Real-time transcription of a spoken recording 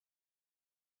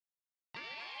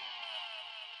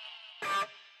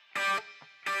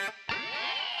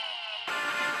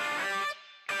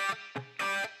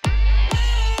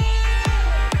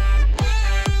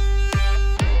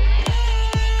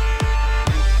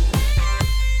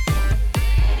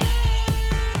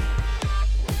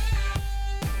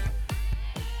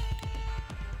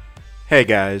Hey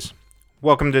guys,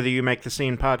 welcome to the You Make the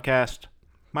Scene podcast.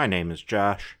 My name is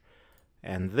Josh,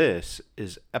 and this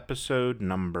is episode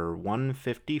number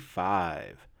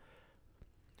 155.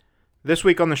 This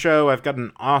week on the show, I've got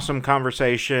an awesome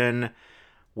conversation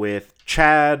with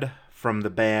Chad from the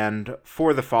band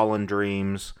For the Fallen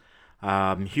Dreams.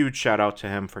 Huge shout out to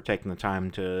him for taking the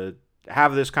time to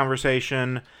have this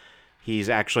conversation. He's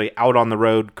actually out on the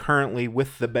road currently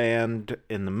with the band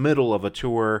in the middle of a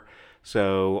tour.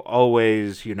 So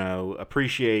always,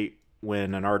 appreciate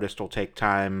when an artist will take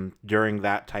time during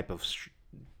that type of,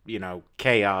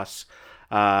 chaos.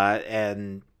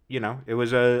 It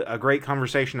was a great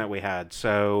conversation that we had.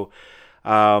 So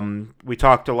we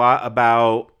talked a lot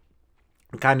about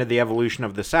kind of the evolution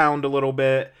of the sound a little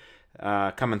bit,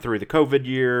 coming through the COVID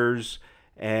years,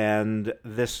 and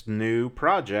this new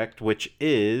project, which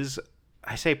is,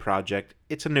 I say project,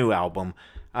 it's a new album.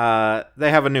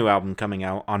 They have a new album coming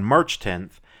out on March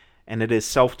 10th, and it is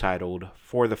self-titled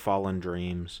For the Fallen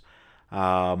Dreams.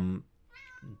 Already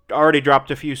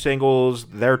dropped a few singles.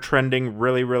 They're trending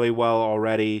really, really well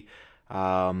already.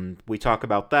 We talk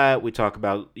about that. We talk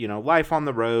about, life on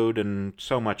the road and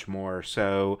so much more.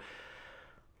 So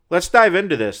let's dive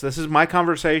into this. This is my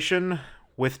conversation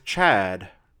with Chad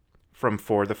from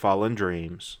For the Fallen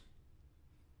Dreams.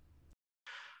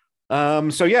 Now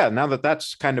that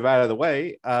that's kind of out of the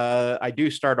way, I do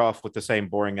start off with the same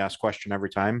boring ass question every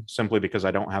time, simply because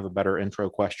I don't have a better intro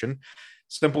question.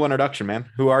 Simple introduction, man.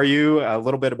 Who are you? A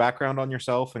little bit of background on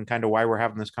yourself and kind of why we're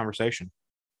having this conversation.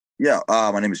 Yeah,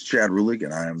 my name is Chad Rulig,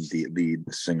 and I am the lead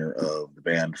singer of the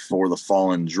band For the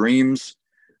Fallen Dreams.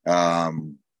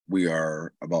 We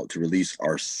are about to release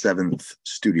our 7th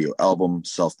studio album,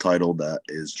 self-titled, that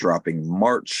is dropping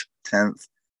March 10th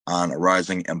on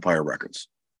Rising Empire Records.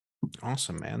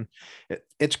 Awesome, man.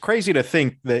 It's crazy to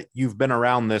think that you've been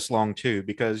around this long too,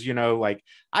 because,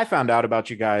 I found out about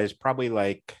you guys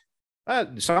probably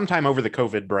sometime over the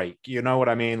COVID break. You know what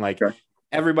I mean? Okay.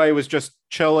 Everybody was just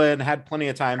chilling, had plenty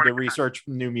of time to research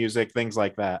new music, things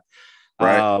like that.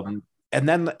 Right. And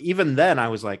then even then I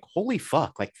was like, holy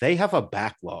fuck, like they have a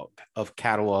backlog of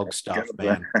catalog stuff,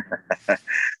 man.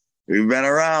 We've been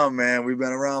around, man. We've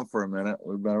been around for a minute.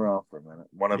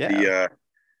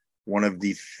 One of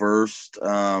the first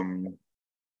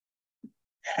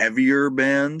heavier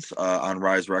bands on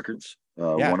Rise Records.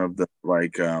 One of the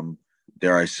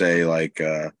dare I say,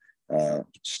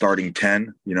 starting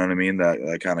 10. You know what I mean?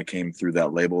 That kind of came through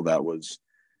that label. That was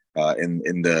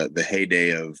in the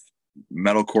heyday of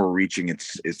metalcore reaching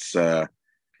its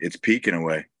peak in a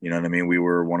way. You know what I mean? We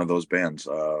were one of those bands.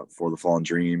 For the Fallen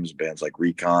Dreams, bands like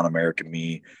Recon, American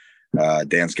Me.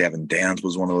 Dance Gavin Dance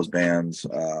was one of those bands.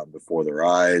 Before Their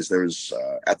Eyes, there's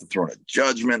At the Throne of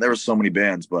Judgment. There were so many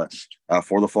bands, but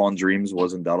For the Fallen Dreams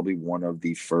was undoubtedly one of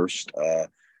the first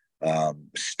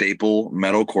staple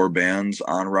metalcore bands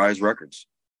on Rise Records.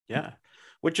 Yeah,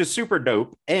 which is super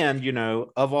dope. And,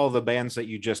 of all the bands that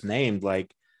you just named,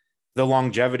 like the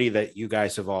longevity that you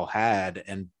guys have all had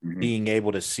and being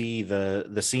able to see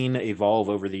the scene evolve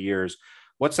over the years.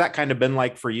 What's that kind of been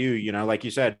like for you? Like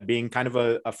you said, being kind of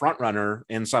a front runner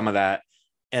in some of that,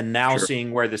 and now Sure.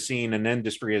 seeing where the scene and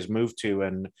industry has moved to,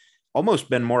 and almost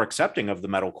been more accepting of the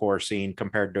metalcore scene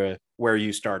compared to where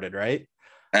you started, right?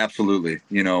 Absolutely.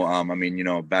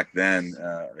 Back then, in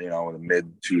the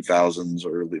mid 2000s,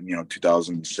 or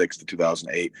 2006 to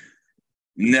 2008,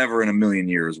 never in a million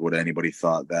years would anybody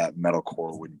thought that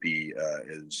metalcore would be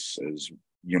as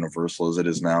universal as it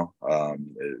is now.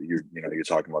 You're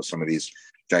talking about some of these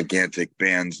gigantic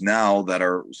bands now that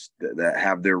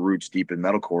have their roots deep in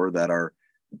metalcore, that are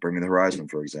Bring Me the Horizon,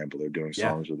 for example. They're doing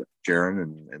songs with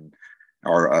Sharon and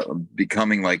are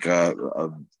becoming like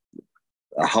a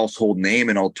household name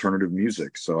in alternative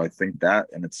music. So I think that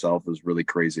in itself is really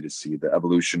crazy to see the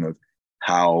evolution of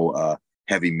how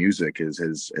heavy music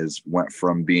has went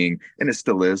from being, and it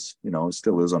still is, it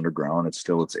still is underground. It's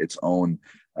still its own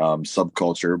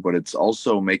subculture, but it's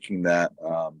also making that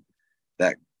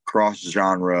cross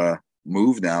genre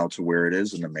move now to where it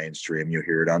is in the mainstream. You'll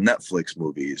hear it on Netflix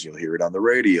movies. You'll hear it on the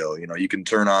radio. You can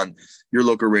turn on your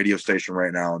local radio station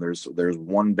right now, and there's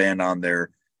one band on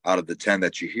there out of the 10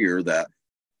 that you hear that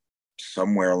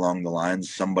somewhere along the line,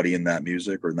 somebody in that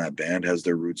music or in that band has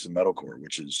their roots in metalcore,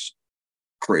 which is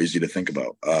crazy to think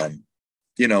about.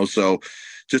 So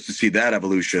just to see that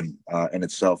evolution in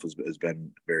itself has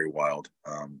been very wild.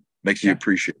 Makes you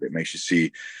appreciate it. Makes you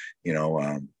see,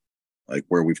 like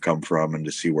where we've come from, and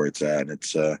to see where it's at. And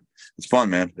it's fun,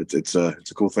 man. It's a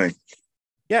cool thing.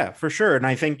 Yeah, for sure. And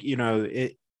I think,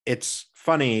 it's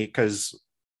funny because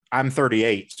I'm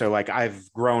 38, so like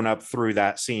I've grown up through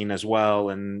that scene as well,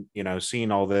 and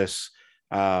seen all this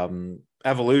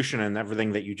evolution and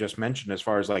everything that you just mentioned, as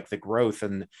far as like the growth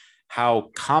and how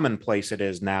commonplace it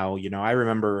is now. I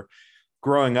remember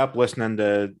growing up listening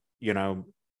to,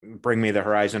 Bring Me the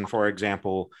Horizon, for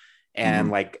example, and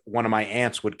Mhm. like one of my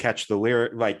aunts would catch the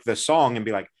lyric, like the song, and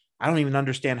be like, I don't even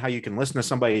understand how you can listen to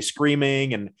somebody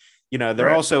screaming and they're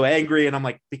Right. all so angry. And I'm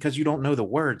like, because you don't know the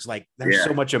words. Like there's Yeah.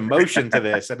 so much emotion to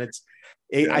this. And I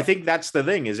Yeah. think that's the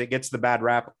thing, is it gets the bad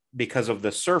rap because of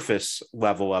the surface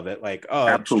level of it. Like, oh,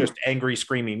 it's Absolutely. just angry,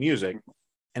 screaming music.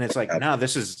 And it's like, no,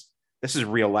 Absolutely. this is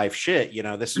real life shit.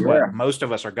 This is what Yeah. most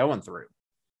of us are going through.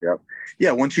 Yep.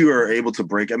 Yeah. Once you are able to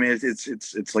break, I mean,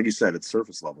 it's like you said, it's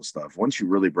surface level stuff. Once you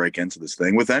really break into this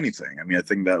thing with anything, I mean, I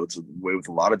think that was a way with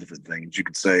a lot of different things. You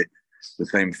could say the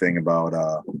same thing about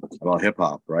hip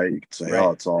hop, right? You could say, oh,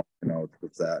 Right. it's all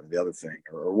it's that and the other thing,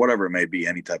 or whatever it may be,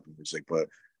 any type of music. But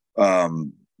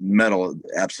metal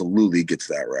absolutely gets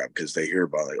that rap because they hear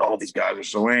about like, oh, these guys are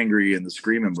so angry and the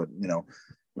screaming, but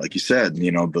like you said,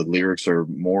 the lyrics are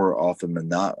more often than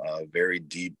not very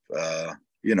deep.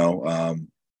 You know,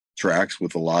 tracks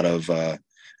with a lot of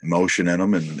emotion in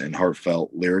them and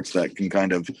heartfelt lyrics that can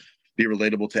kind of be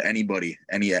relatable to anybody,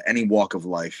 any walk of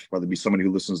life, whether it be somebody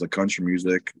who listens to country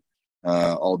music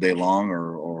all day long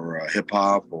or hip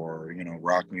hop or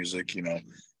rock music. I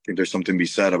think there's something to be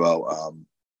said about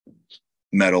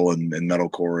metal and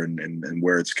metalcore and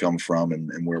where it's come from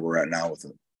and where we're at now with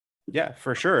it. Yeah,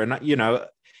 for sure. And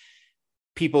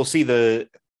people see the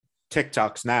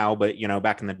TikToks now, but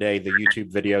back in the day, the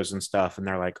YouTube videos and stuff, and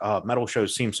they're like, "Oh, metal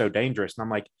shows seem so dangerous," and I'm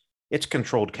like, "It's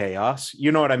controlled chaos."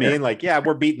 You know what I Yeah, mean? Like, yeah,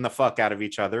 we're beating the fuck out of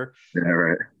each other, yeah,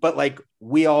 right. but like,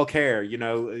 we all care.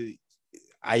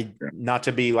 I Yeah, not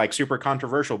to be like super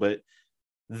controversial, but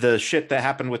the shit that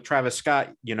happened with Travis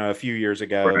Scott, a few years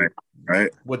ago, right,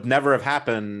 right. would never have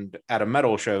happened at a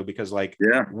metal show because like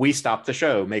Yeah, we stopped the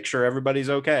show, make sure everybody's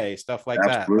okay, stuff like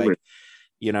that. absolutely.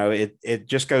 Like, it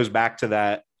just goes back to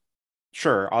that.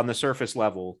 Sure, on the surface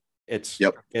level, it's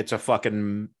Yep. it's a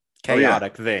fucking Oh yeah,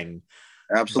 chaotic thing,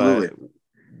 absolutely.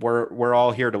 but we're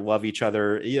all here to love each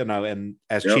other, and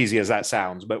as Yep. cheesy as that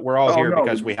sounds, but we're all Oh here no,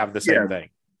 because we have the yeah, same thing.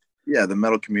 yeah. The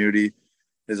metal community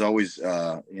has always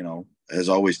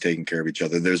taken care of each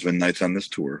other. There's been nights on this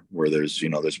tour where there's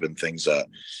been things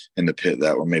in the pit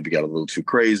that were maybe got a little too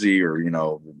crazy, or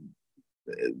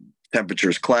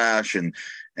temperatures clash, and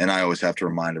I always have to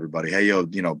remind everybody, hey, yo,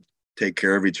 take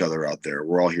care of each other out there.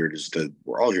 We're all here just to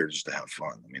have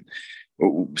fun. I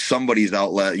mean, somebody's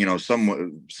outlet,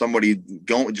 somebody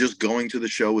going to the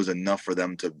show is enough for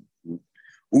them to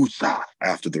woosah Yeah,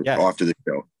 after the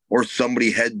show, or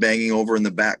somebody headbanging over in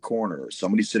the back corner, or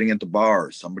somebody sitting at the bar,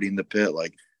 or somebody in the pit.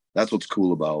 Like that's what's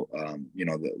cool about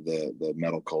the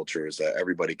metal culture, is that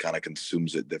everybody kind of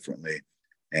consumes it differently,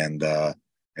 and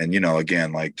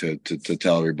again, like to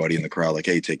tell everybody in the crowd, like,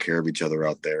 hey, take care of each other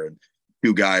out there, and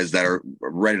two guys that are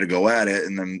ready to go at it,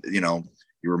 and then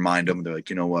you remind them, they're like,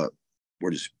 you know what,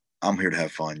 we're just I'm here to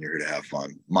have fun, you're here to have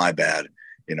fun, my bad,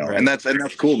 and right.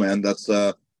 that's cool, man. That's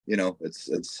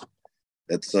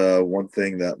it's one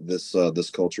thing that this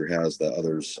culture has that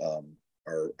others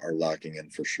are lacking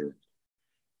in for sure.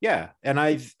 Yeah, and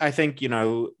I think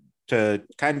to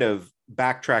kind of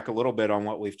backtrack a little bit on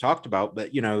what we've talked about, but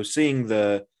seeing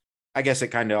I guess it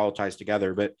kind of all ties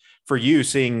together. But for you,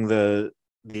 seeing the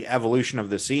evolution of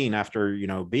the scene after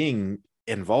being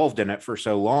involved in it for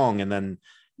so long, and then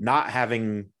not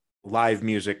having live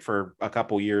music for a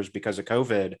couple years because of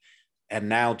COVID, and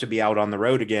now to be out on the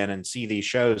road again and see these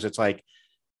shows, it's like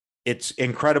it's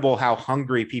incredible how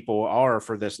hungry people are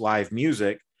for this live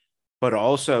music, but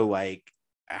also like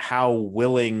how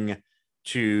willing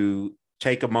to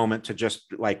take a moment to just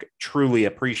like truly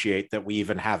appreciate that we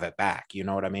even have it back. You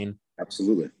know what I mean?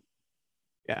 Absolutely.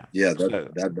 Yeah. Yeah, So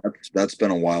that's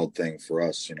been a wild thing for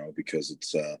us, because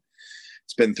it's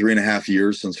been 3.5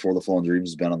 years since For the Fallen Dreams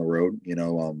has been on the road.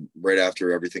 Right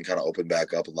after everything kind of opened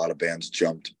back up, a lot of bands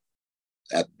jumped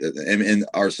and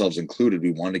ourselves included.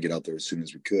 We wanted to get out there as soon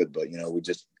as we could, but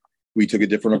we took a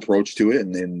different approach to it,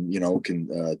 and then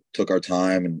took our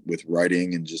time and with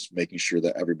writing and just making sure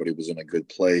that everybody was in a good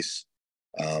place.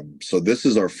 So this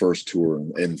is our first tour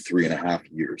in 3.5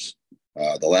 years.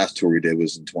 The last tour we did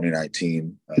was in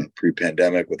 2019,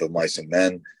 pre-pandemic, with Of Mice and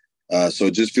Men. So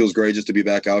it just feels great just to be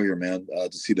back out here, man,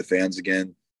 to see the fans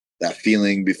again, that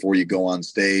feeling before you go on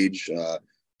stage,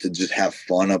 to just have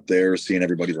fun up there, seeing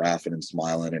everybody laughing and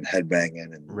smiling and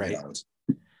headbanging. And, right.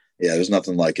 yeah, there's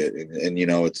nothing like it. And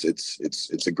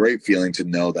it's a great feeling to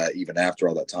know that even after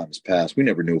all that time has passed, we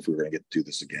never knew if we were going to get to do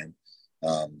this again.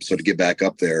 So to get back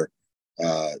up there,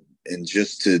 and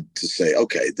just to say,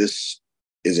 okay, this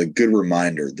is a good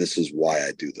reminder. This is why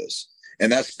I do this.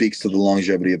 And that speaks to the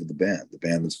longevity of the band. The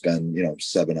band that's been,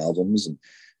 7 albums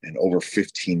and over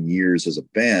 15 years as a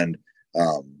band.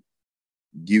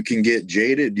 You can get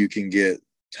jaded, you can get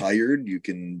tired, you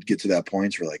can get to that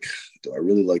point where like, do I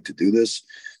really like to do this?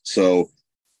 So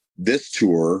this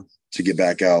tour, to get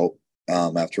back out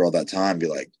after all that time, be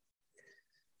like,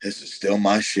 this is still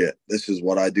my shit. This is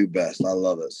what I do best. I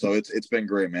love it. So it's been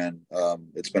great, man.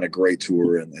 It's been a great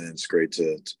tour, and it's great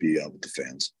to be out with the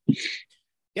fans.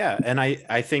 Yeah, and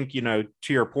I think, to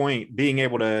your point, being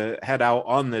able to head out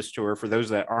on this tour, for those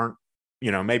that aren't,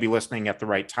 maybe listening at the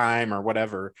right time or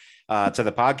whatever, to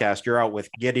the podcast, you're out with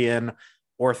Gideon,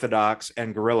 Orthodox,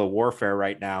 and Guerrilla Warfare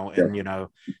right now. And,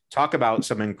 talk about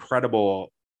some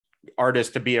incredible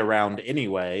artists to be around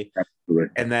anyway. Absolutely.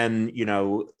 And then,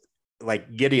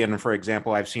 like Gideon, for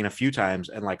example, I've seen a few times,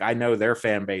 and like I know their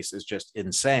fan base is just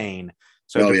insane.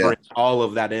 So to bring all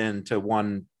of that into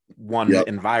one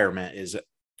environment is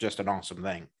just an awesome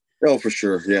thing. Oh, for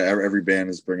sure. Yeah, every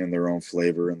band is bringing their own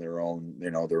flavor and their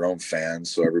own fans.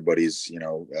 So everybody's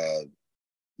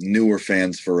newer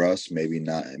fans for us, may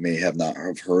have not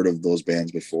heard of those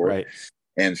bands before, right?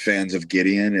 And fans of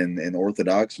Gideon and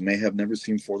Orthodox may have never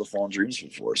seen For the Fallen Dreams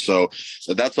before. So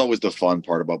that's always the fun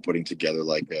part about putting together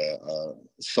like a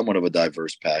somewhat of a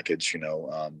diverse package.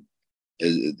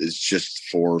 Is just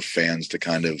for fans to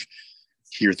kind of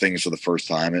hear things for the first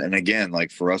time. And again,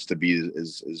 like for us to be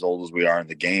as old as we are in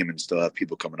the game and still have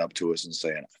people coming up to us and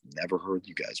saying, I've never heard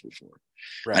you guys before.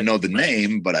 Right. I know the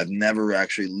name, but I've never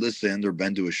actually listened or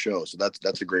been to a show. So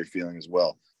that's a great feeling as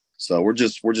well. So we're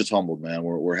just humbled, man.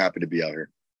 We're happy to be out here.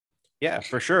 Yeah,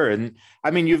 for sure. And I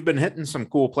mean, you've been hitting some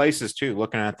cool places too,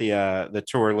 looking at the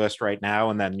tour list right now.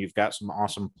 And then you've got some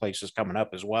awesome places coming up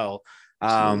as well.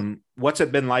 What's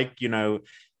it been like,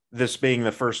 this being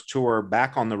the first tour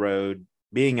back on the road,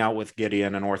 being out with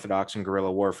Gideon and Orthodox and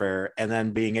Guerrilla Warfare, and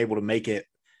then being able to make it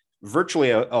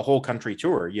virtually a whole country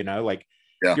tour,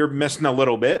 you're missing a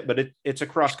little bit, but it's a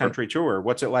cross country tour.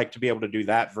 What's it like to be able to do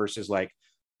that versus like,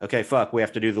 okay, fuck, we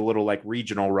have to do the little like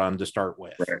regional run to start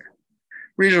with? Right.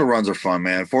 Regional runs are fun,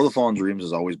 man. For the Fallen Dreams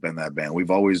has always been that band.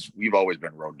 We've always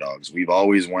been road dogs. We've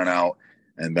always went out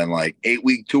and been like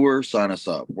 8-week tour, sign us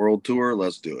up. World tour,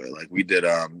 let's do it. Like we did,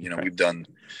 we've done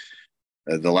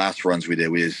the last runs we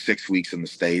did 6 weeks in the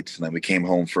States, and then we came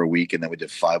home for a week, and then we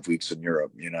did 5 weeks in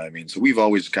Europe. You know what I mean? So we've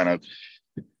always kind of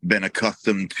been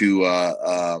accustomed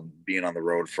to being on the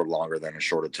road for longer than a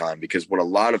shorter time, because what a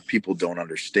lot of people don't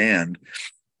understand,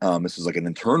 this is like an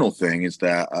internal thing, is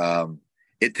that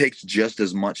it takes just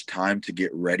as much time to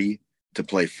get ready to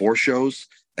play 4 shows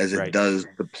as it does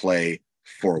to play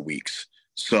 4 weeks.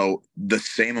 So the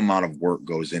same amount of work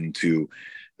goes into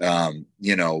all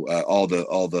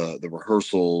the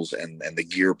rehearsals and the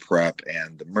gear prep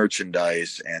and the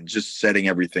merchandise and just setting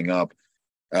everything up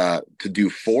to do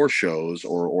 4 shows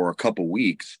or a couple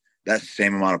weeks. That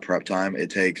same amount of prep time it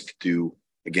takes to do,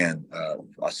 again,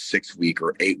 a 6-week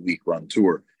or 8-week run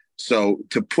tour. So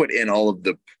to put in all of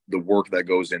the work that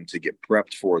goes in to get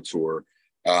prepped for a tour,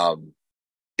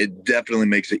 it definitely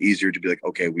makes it easier to be like,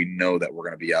 okay, we know that we're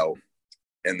going to be out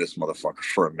in this motherfucker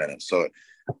for a minute. So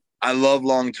I love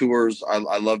long tours.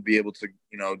 I love being able to,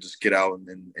 just get out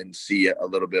and see a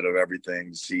little bit of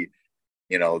everything, see,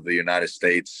 the United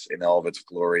States in all of its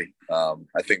glory.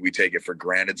 I think we take it for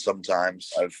granted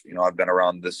sometimes. I've been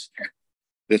around this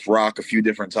rock a few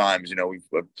different times.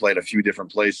 We've played a few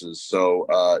different places. So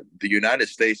the United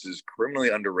States is criminally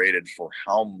underrated for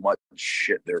how much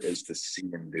shit there is to see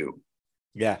and do.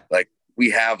 Yeah. Like we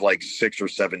have like 6 or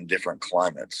 7 different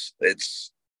climates.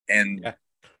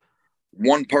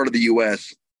 One part of the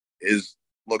U.S.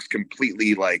 looks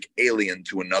completely like alien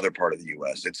to another part of the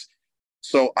U.S.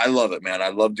 So I love it, man. I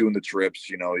love doing the trips.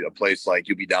 A place like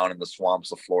you'll be down in the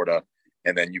swamps of Florida,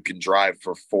 and then you can drive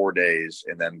for 4 days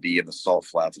and then be in the salt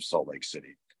flats of Salt Lake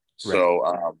City. Right.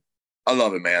 So I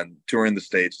love it, man. Touring the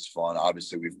States is fun.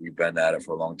 Obviously, we've been at it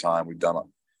for a long time. We've done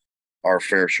our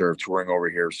fair share of touring over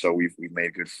here, so we've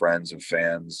made good friends and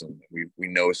fans, and we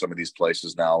know some of these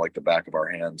places now like the back of our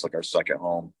hands, like our second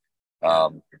home.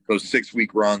 Those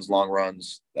 6-week runs, long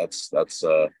runs, that's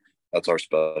our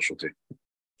specialty.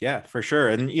 Yeah, for sure.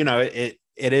 And it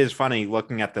is funny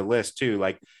looking at the list too.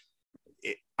 Like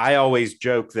I always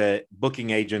joke that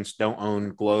booking agents don't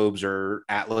own globes or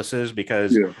atlases,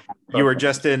 because you were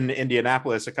just in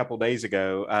Indianapolis a couple days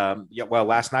ago.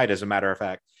 Last night, as a matter of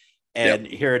fact. And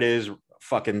here it is,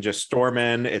 fucking just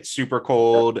storming. It's super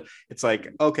cold. It's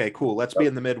like, okay, cool. Let's be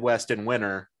in the Midwest in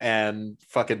winter and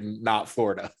fucking not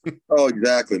Florida. Oh,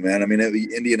 exactly, man. I mean,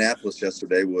 Indianapolis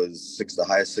yesterday was the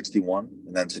highest 61,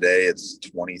 and then today it's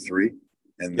 23,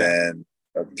 and then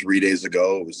 3 days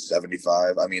ago it was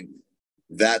 75. I mean,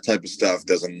 that type of stuff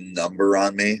doesn't number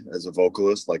on me as a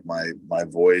vocalist, like my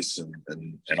voice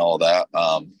and all that.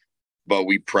 But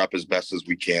we prep as best as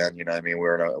we can. You know what I mean?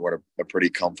 We're in a pretty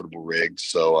comfortable rig.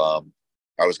 So I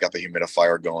always got the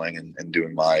humidifier going and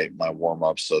doing my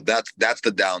warm-ups. So that's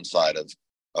the downside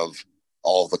of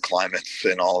all the climates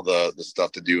and all the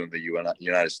stuff to do in the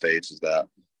United States, is that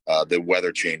the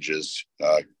weather changes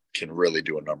can really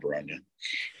do a number on you.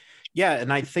 Yeah,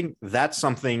 and I think that's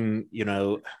something, you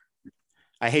know,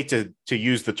 I hate to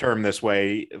use the term this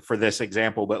way for this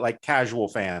example, but like casual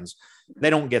fans, they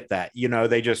don't get that. You know,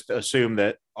 they just assume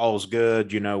that all's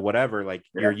good, you know, whatever, like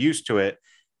you're used to it.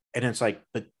 And it's like,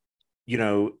 but, you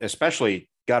know, especially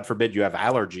God forbid you have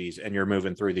allergies and you're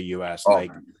moving through the US,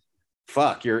 like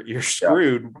fuck, you're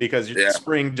screwed because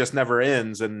spring just never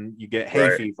ends and you get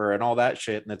hay fever and all that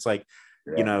shit. And it's like,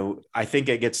 you know, I think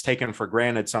it gets taken for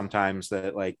granted sometimes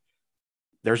that like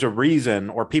there's a reason,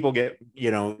 or people get,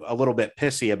 you know, a little bit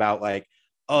pissy about like,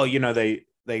 oh, you know, they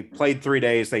played 3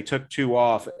 days, they took 2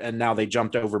 off, and now they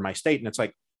jumped over my state. And it's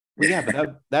like, well, yeah,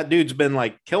 but that dude's been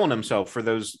like killing himself for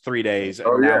those 3 days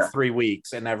and now 3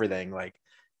 weeks and everything. Like,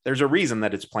 there's a reason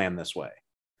that it's planned this way.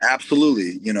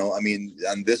 Absolutely. You know, I mean,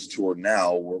 on this tour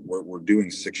now, we're doing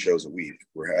 6 shows a week.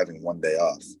 We're having 1 day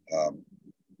off.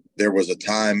 There was a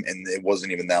time, and it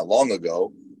wasn't even that long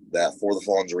ago, that For the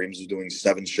Fallen Dreams was doing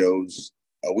 7 shows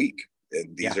a week.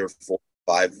 And these are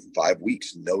 5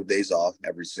 weeks, no days off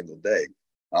every single day.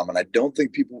 And I don't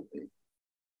think people,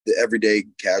 the everyday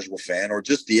casual fan or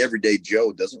just the everyday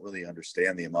Joe, doesn't really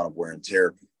understand the amount of wear and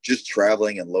tear just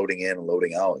traveling and loading in and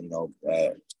loading out, you know,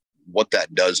 what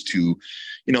that does to,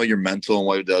 you know, your mental and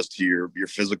what it does to your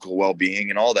physical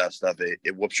well-being and all that stuff.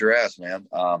 It whoops your ass, man.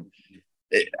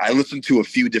 I listened to a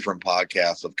few different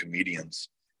podcasts of comedians,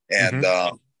 and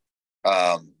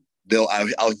I'll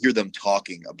hear them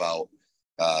talking about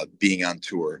being on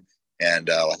tour, and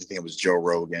I think it was Joe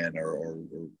Rogan or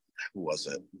who was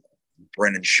it,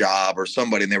 Brendan Schaub or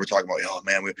somebody, and they were talking about, oh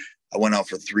man, I went out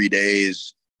for 3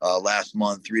 days last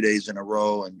month, 3 days in a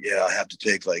row, and I have to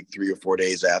take like 3 or 4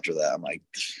 days after that. I'm like,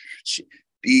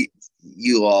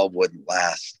 you all wouldn't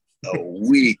last a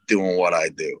week doing what I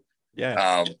do.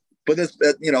 But it's,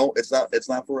 you know, it's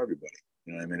not for everybody.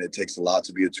 You know what I mean? It takes a lot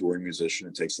to be a touring musician.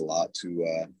 It takes a lot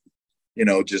to you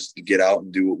know, just to get out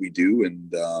and do what we do.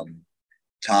 And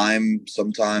time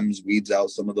sometimes weeds out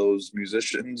some of those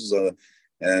musicians,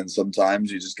 and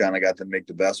sometimes you just kind of got to make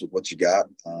the best with what you got.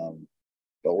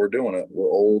 But we're doing it. We're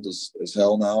old as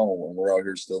hell now, and we're out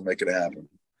here still making it happen.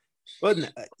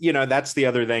 But, you know, that's the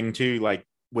other thing too, like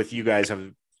with you guys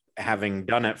having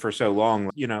done it for so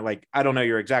long, you know, like, I don't know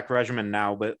your exact regimen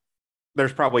now, but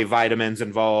there's probably vitamins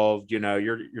involved. You know,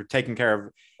 you're taking care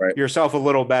of yourself a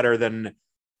little better than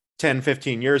 10,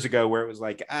 15 years ago, where it was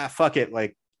like, fuck it.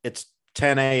 Like, it's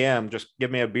 10 a.m. Just give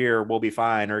me a beer. We'll be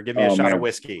fine. Or give me a shot of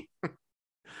whiskey.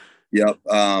 Yep.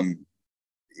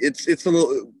 It's a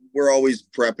little, we're always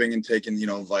prepping and taking, you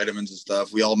know, vitamins and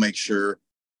stuff. We all make sure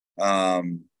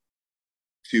to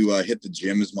hit the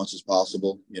gym as much as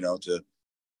possible, you know, to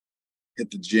hit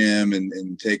the gym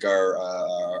and take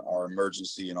our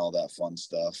emergency and all that fun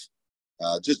stuff.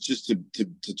 Just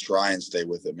to try and stay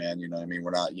with it, man. You know what I mean?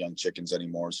 We're not young chickens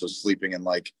anymore. So sleeping in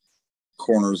like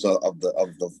corners of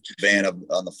the van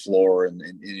on the floor and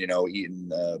you know, eating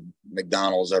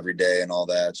McDonald's every day and all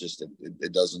that, just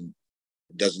it doesn't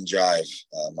jive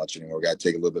much anymore. We got to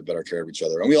take a little bit better care of each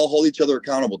other, and we all hold each other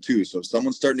accountable too. So if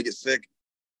someone's starting to get sick,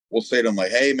 we'll say to them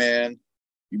like, hey man,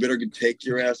 you better take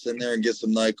your ass in there and get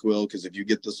some NyQuil, because if you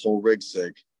get this whole rig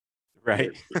sick,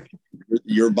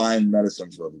 you're buying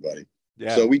medicine for everybody.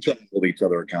 So we try to hold each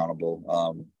other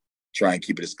accountable, try and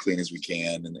keep it as clean as we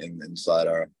can and inside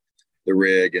the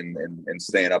rig, and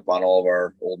staying up on all of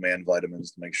our old man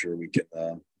vitamins to make sure we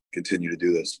can continue to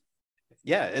do this.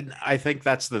 Yeah. And I think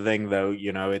that's the thing though,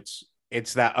 you know,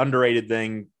 it's that underrated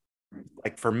thing.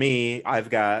 Like for me, I've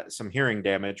got some hearing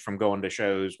damage from going to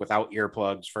shows without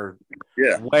earplugs for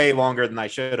way longer than I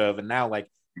should have. And now, like,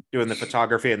 doing the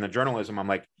photography and the journalism, I'm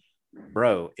like,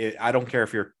 bro, I don't care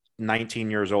if you're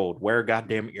 19 years old, wear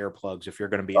goddamn earplugs if you're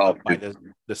going to be up by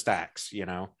the stacks, you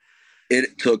know?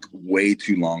 It took way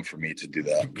too long for me to do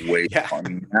that. Way too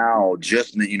long. Now,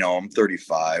 just, you know, I'm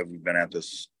 35. We've been at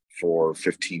this for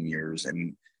 15 years,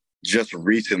 and just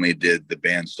recently did the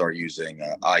band start using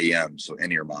IEM, so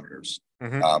in-ear monitors.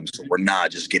 So we're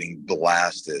not just getting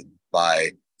blasted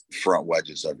by front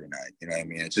wedges every night. You know what I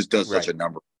mean? It just does such a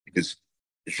number, because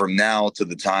from now to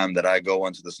the time that I go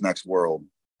into this next world,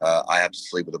 I have to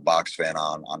sleep with a box fan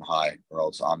on high, or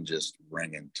else I'm just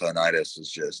ringing. Tinnitus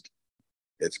is just,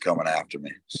 it's coming after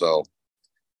me. So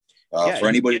for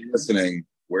anybody listening,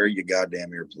 wear your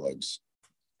goddamn earplugs.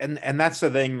 and that's the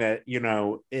thing that,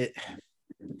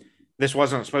 this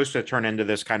wasn't supposed to turn into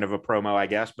this kind of a promo, I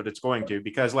guess, but it's going to,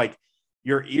 because like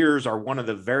your ears are one of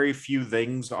the very few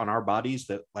things on our bodies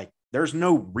that like there's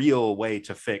no real way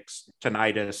to fix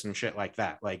tinnitus and shit like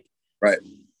that. Like, right.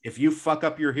 if you fuck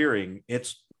up your hearing,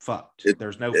 it's fucked.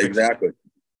 There's no exactly.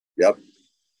 Yep.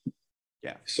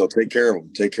 Yeah. So take care of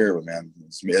them. Take care of them, man.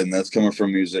 And that's coming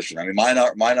from a musician. I mean,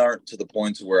 mine aren't to the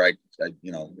point to where I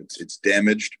it's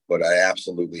damaged, but I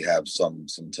absolutely have some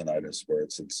tinnitus where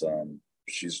it's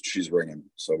she's ringing.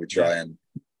 So we try and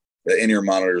the in-ear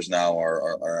monitors now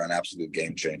are an absolute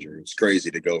game changer. It's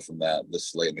crazy to go from that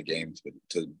this late in the game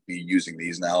to be using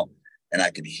these now, and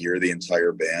I can hear the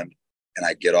entire band, and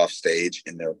I get off stage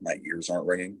and my ears aren't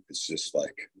ringing. It's just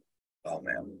like, oh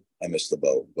man, I missed the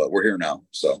boat, but we're here now.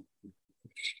 So.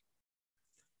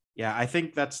 Yeah, I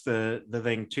think that's the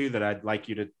thing too that I'd like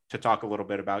you to talk a little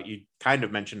bit about. You kind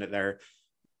of mentioned it there.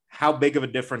 How big of a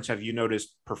difference have you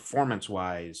noticed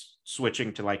performance-wise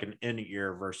switching to like an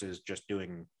in-ear versus just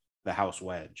doing the house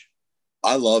wedge?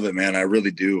 I love it, man. I really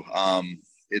do.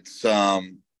 It's I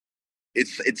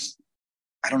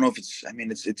don't know if it's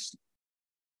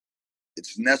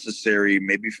necessary.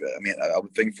 Maybe I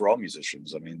would think for all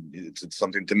musicians. I mean, it's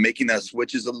something to making that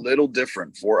switch is a little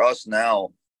different for us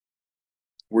now.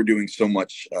 We're doing so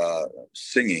much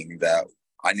singing that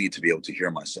I need to be able to hear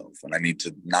myself, and I need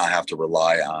to not have to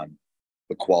rely on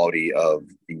the quality of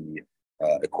the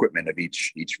equipment of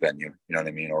each venue. You know what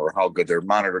I mean? Or how good their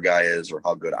monitor guy is, or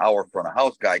how good our front of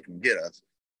house guy can get us.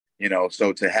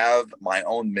 So to have my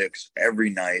own mix every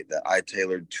night that I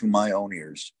tailored to my own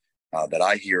ears, that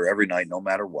I hear every night, no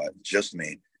matter what, just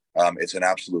me, it's an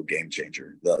absolute game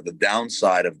changer. The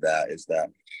downside of that is that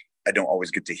I don't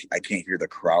always I can't hear the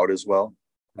crowd as well.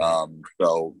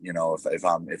 So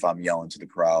if I'm yelling to the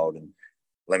crowd and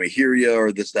let me hear you,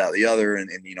 or this, that, the other, and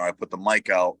I put the mic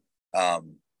out, I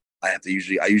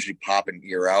usually pop an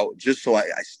ear out just so I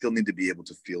still need to be able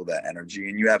to feel that energy,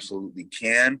 and you absolutely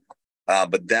can,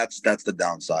 but that's the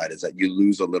downside, is that you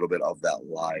lose a little bit of that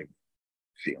live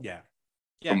feel,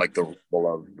 from like the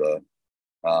rumble of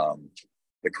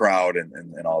the crowd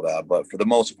and all that. But for the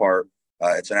most part,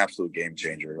 it's an absolute game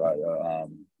changer.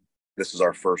 This is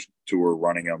our first tour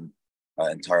running them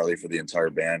entirely for the entire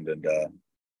band, and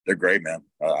they're great, man.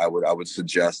 I would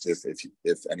suggest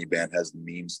if any band has the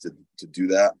means to do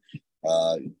that,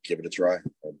 give it a try.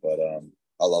 But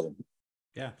I love them.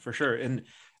 Yeah, for sure. And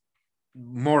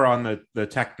more on the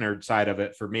tech nerd side of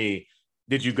it for me,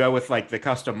 did you go with like the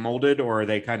custom molded, or are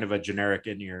they kind of a generic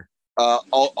in-ear?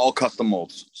 All custom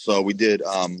molds. So we did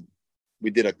a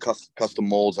custom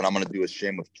molds, and I'm going to do a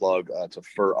shameless plug to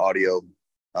Fur Audio.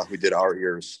 We did our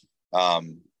ears.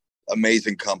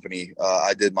 Amazing company.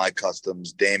 I did my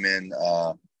customs. Damon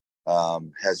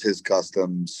has his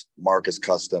customs. Mark is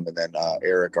custom, and then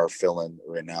Eric, our fill-in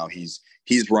right now, he's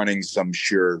running some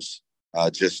Sures.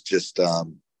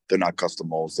 They're not custom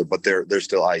molds, but they're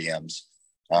still IEMs.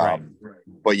 Right.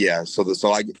 But yeah, it's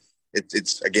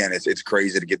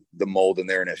crazy to get the mold in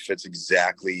there, and it fits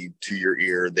exactly to your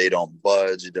ear. They don't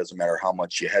budge. It doesn't matter how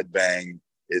much you headbang.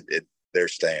 They're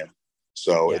staying.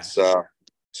 So it's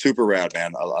super rad,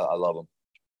 man. I love them.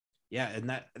 Yeah,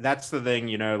 and that's the thing,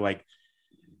 like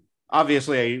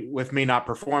obviously with me not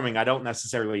performing, I don't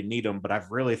necessarily need them, but I've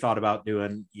really thought about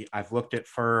I've looked at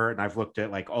Fur, and I've looked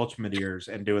at like Ultimate Ears,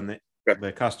 and doing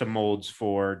the custom molds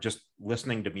for just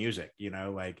listening to music,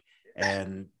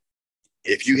 and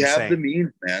if you have the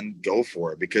means, man, go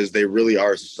for it, because they really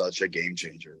are such a game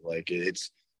changer. Like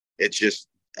it's just,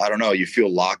 I don't know, you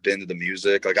feel locked into the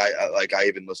music. Like I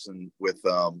even listen with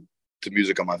to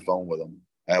music on my phone with them.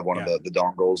 I have one of the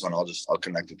dongles, and I'll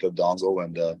connect it to the dongle,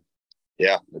 and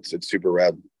it's super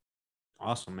rad.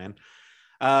 Awesome, man.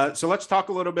 So let's talk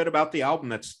a little bit about the album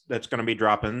that's going to be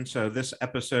dropping. So this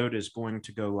episode is going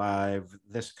to go live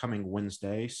this coming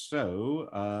Wednesday.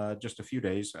 So just a few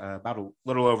days, about a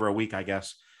little over a week, I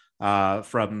guess,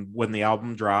 from when the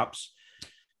album drops.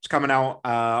 It's coming out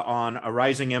on A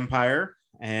Rising Empire.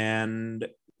 And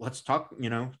let's talk,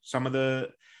 some of the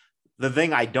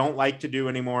thing I don't like to do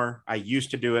anymore. I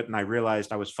used to do it, and I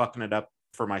realized I was fucking it up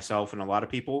for myself and a lot of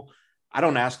people. I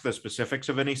don't ask the specifics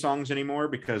of any songs anymore,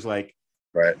 because like,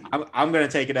 right, I'm going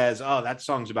to take it as, oh, that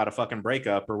song's about a fucking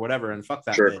breakup or whatever, and fuck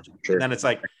that bitch. Sure. And then it's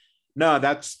like, no,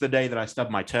 that's the day that I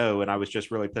stubbed my toe, and I was just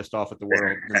really pissed off at the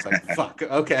world. And it's like, fuck,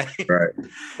 okay. Right.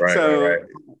 So,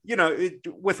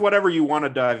 with whatever you want to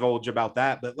divulge about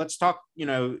that, but let's talk,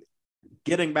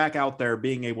 getting back out there,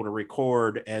 being able to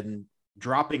record and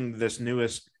dropping this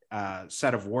newest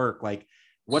set of work. Like,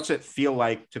 what's it feel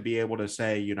like to be able to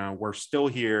say, we're still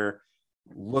here,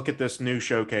 look at this new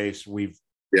showcase, we've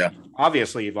Yeah,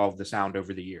 obviously evolved the sound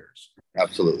over the years.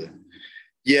 absolutely.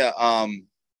 Yeah,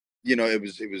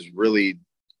 it was really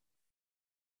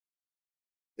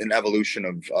an evolution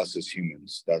of us as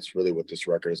humans. That's really what this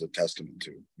record is a testament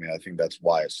to. I mean, I think that's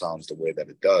why it sounds the way that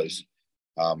it does.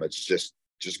 It's just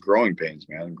growing pains,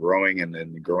 man, growing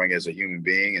and growing as a human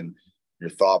being and your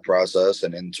thought process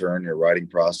and in turn your writing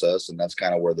process. And that's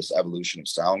kind of where this evolution of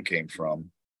sound came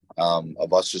from.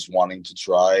 Of us just wanting to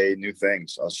try new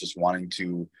things, us just wanting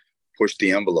to push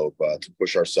the envelope, to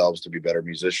push ourselves to be better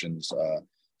musicians,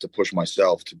 to push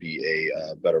myself to be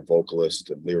a better vocalist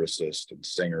and lyricist and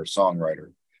singer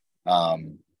songwriter.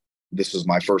 um, this is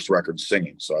my first record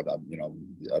singing, so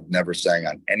I've never sang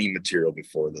on any material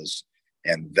before this,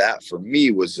 and that for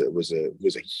me was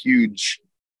a huge,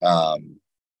 um,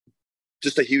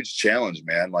 just a huge challenge,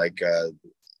 man. Like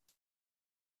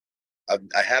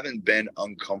I haven't been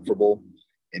uncomfortable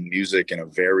in music in a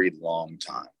very long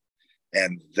time,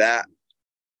 and that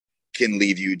can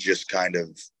leave you just kind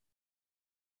of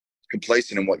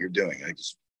complacent in what you're doing. Like,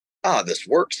 this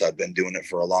works. I've been doing it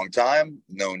for a long time.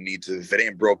 No need to, if it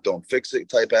ain't broke, don't fix it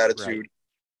type attitude.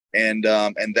 Right. And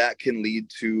that can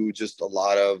lead to just a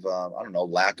lot of I don't know,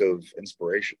 lack of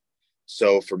inspiration.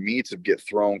 So for me to get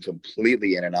thrown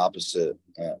completely in an opposite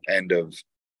end of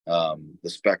the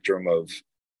spectrum of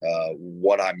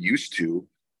what I'm used to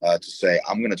say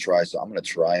I'm going to try. So I'm going to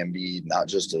try and be not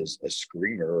just a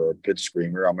screamer or a pitch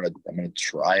screamer. I'm going to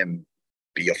try and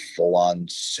be a full on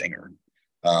singer.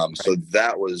 So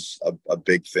that was a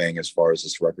big thing as far as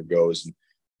this record goes. And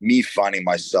me finding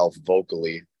myself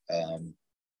vocally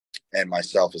and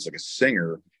myself as like a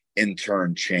singer in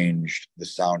turn changed the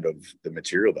sound of the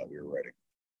material that we were writing.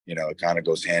 You know, it kind of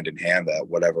goes hand in hand that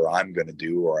whatever I'm going to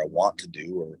do or I want to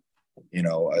do or,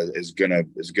 is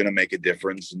gonna make a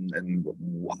difference in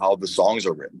how the songs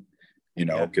are written,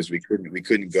 because we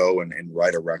couldn't go and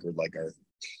write a record like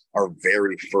our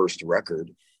very first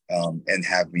record and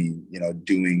have me,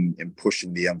 doing and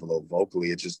pushing the envelope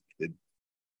vocally. It just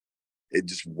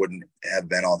wouldn't have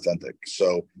been authentic.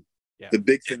 So the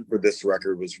big thing for this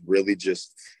record was really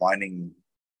just finding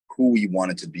who we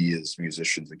wanted to be as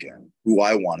musicians again, who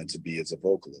I wanted to be as a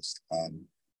vocalist.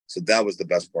 So that was the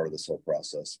best part of this whole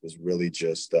process, was really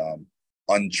just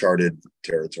uncharted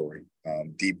territory,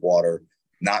 deep water,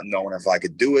 not knowing if I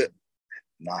could do it,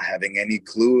 not having any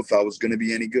clue if I was going to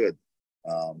be any good.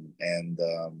 I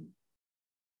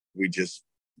just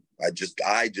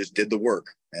did the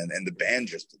work, and the band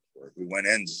just did the work. We went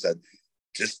in and said,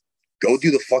 just go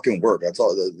do the fucking work. That's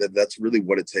all. That's really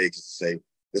what it takes, is to say,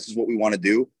 this is what we want to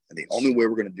do. And the only way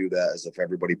we're going to do that is if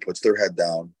everybody puts their head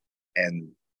down and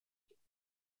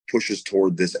pushes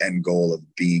toward this end goal of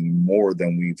being more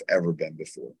than we've ever been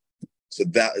before. So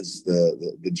that is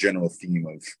the general theme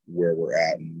of where we're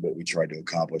at and what we tried to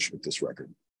accomplish with this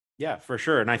record. Yeah, for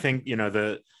sure. And I think,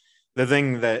 the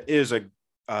thing that is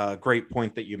a great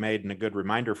point that you made and a good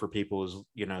reminder for people is,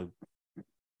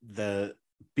 the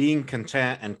being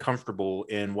content and comfortable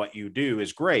in what you do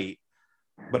is great.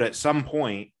 But at some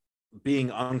point,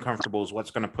 being uncomfortable is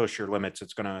what's going to push your limits.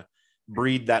 It's going to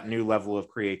breed that new level of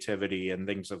creativity and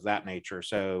things of that nature.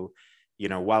 So,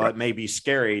 while it may be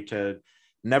scary to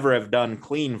never have done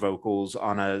clean vocals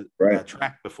on a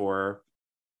track before,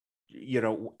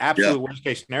 absolute worst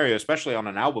case scenario, especially on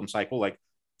an album cycle, like,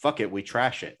 fuck it, we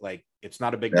trash it. Like, it's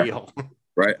not a big deal.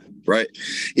 Right.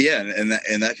 Yeah. And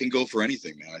that can go for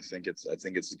anything, man. I think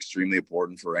it's extremely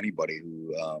important for anybody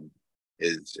who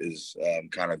is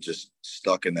kind of just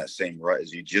stuck in that same rut,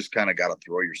 as you just kind of got to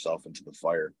throw yourself into the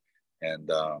fire.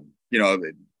 And,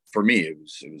 for me, it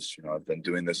was, I've been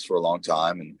doing this for a long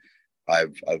time, and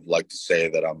I've liked to say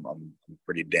that I'm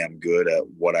pretty damn good at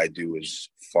what I do as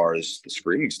far as the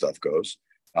screaming stuff goes.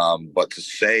 But to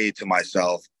say to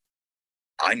myself,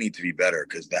 I need to be better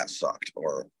because that sucked,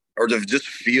 or to just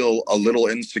feel a little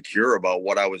insecure about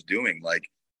what I was doing, like,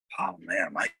 oh man,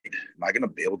 am I going to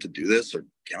be able to do this, or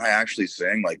can I actually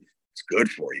sing? Like, it's good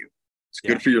for you. It's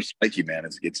good for your psyche, man.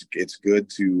 It's good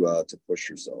to push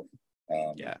yourself.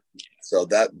 So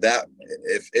that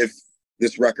if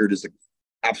this record is an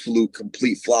absolute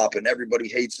complete flop and everybody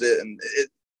hates it, and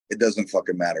it doesn't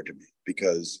fucking matter to me,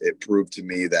 because it proved to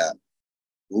me that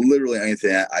literally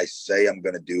anything I say I'm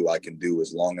going to do, I can do,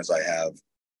 as long as I have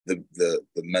the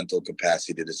mental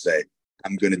capacity to say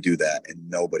I'm going to do that, and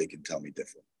nobody can tell me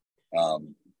different.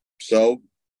 So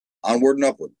onward and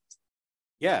upward.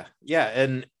 Yeah.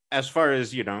 And as far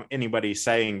as, anybody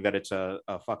saying that it's a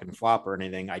fucking flop or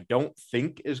anything, I don't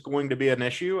think is going to be an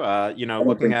issue.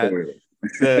 Looking at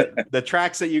the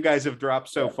tracks that you guys have dropped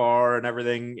so far and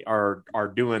everything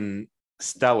are doing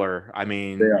stellar. I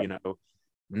mean,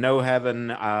 No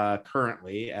Heaven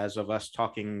currently, as of us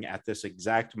talking at this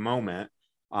exact moment,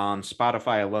 on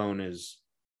Spotify alone is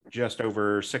just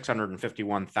over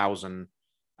 651,000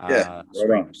 Yeah, right on.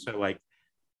 streams. So like,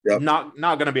 Yep. not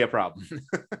going to be a problem.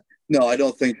 No, I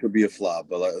don't think it'll be a flop,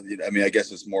 but I mean, I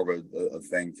guess it's more of a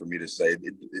thing for me to say.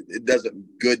 It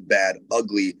doesn't good, bad,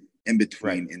 ugly, in Right.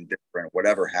 between, indifferent,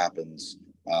 whatever happens.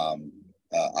 Um,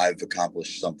 I've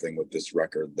accomplished something with this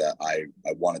record that I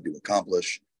wanted to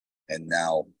accomplish, and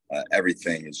now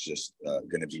everything is just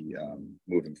going to be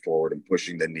moving forward and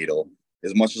pushing the needle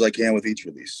as much as I can with each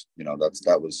release. You know,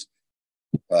 that was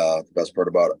the best part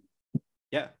about it.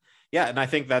 Yeah. Yeah. And I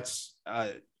think that's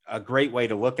a great way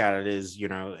to look at it is,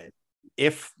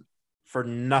 if for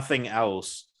nothing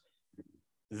else,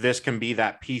 this can be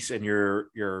that piece in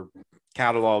your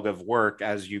catalog of work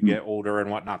as you get older and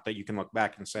whatnot that you can look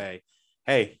back and say,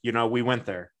 hey, we went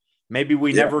there. Maybe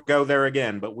we Yeah. never go there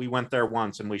again, but we went there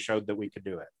once and we showed that we could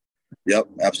do it. Yep,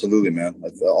 absolutely, man.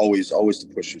 Always to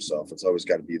push yourself. It's always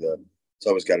got to be the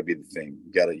thing.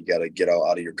 You gotta get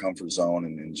out of your comfort zone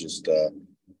and just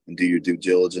and do your due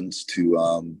diligence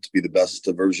to be the best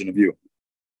version of you.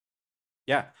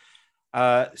 Yeah.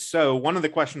 So one of the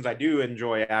questions I do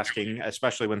enjoy asking,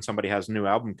 especially when somebody has a new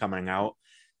album coming out,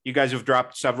 you guys have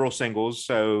dropped several singles,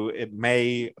 so it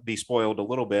may be spoiled a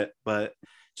little bit, but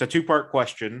it's a two-part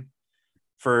question.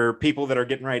 For people that are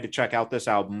getting ready to check out this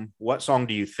album, what song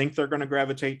do you think they're going to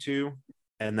gravitate to?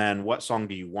 And then what song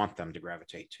do you want them to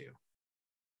gravitate to?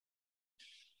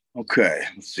 Okay,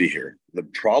 let's see here. The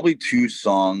probably two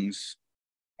songs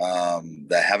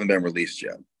that haven't been released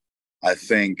yet. I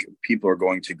think people are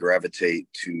going to gravitate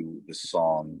to the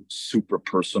song "Super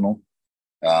Personal."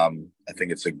 I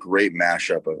think it's a great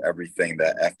mashup of everything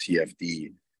that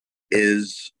FTFD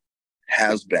is,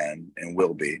 has been, and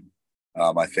will be.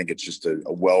 I think it's just a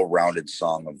well-rounded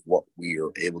song of what we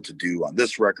are able to do on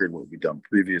this record, what we've done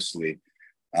previously,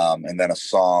 and then a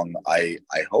song I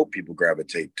hope people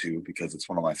gravitate to because it's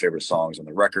one of my favorite songs on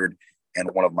the record and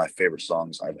one of my favorite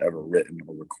songs I've ever written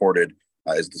or recorded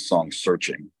is the song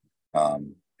 "Searching."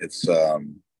 Um, it's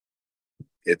um,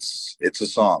 it's a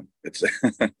song. It's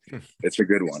a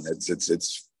good one.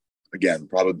 It's again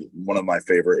probably one of my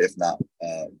favorite, if not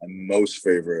my most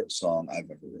favorite song I've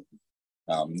ever written.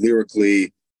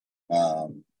 Lyrically,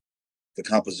 the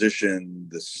composition,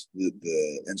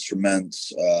 the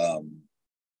instruments,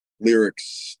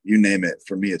 lyrics, you name it.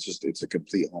 For me, it's a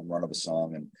complete home run of a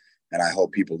song, and I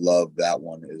hope people love that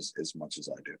one as much as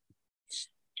I do.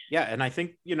 Yeah, and I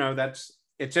think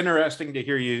it's interesting to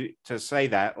hear you to say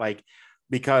that, like,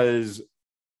 because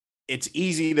it's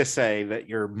easy to say that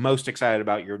you're most excited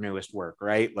about your newest work,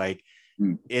 right? Like,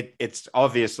 it's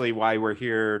obviously why we're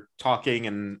here talking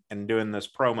and doing this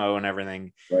promo and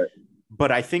everything. Right.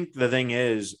 But I think the thing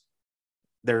is,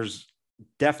 there's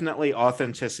definitely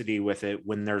authenticity with it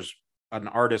when there's an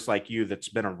artist like you that's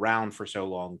been around for so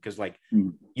long. Because like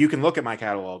you can look at my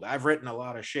catalog, I've written a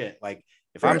lot of shit. Like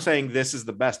if I'm saying this is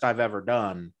the best I've ever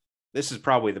done, this is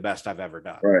probably the best I've ever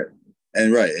done. Right.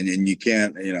 And you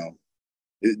can't,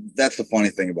 that's the funny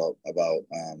thing about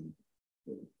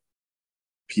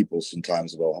people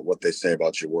sometimes about what they say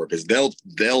about your work is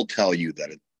they'll tell you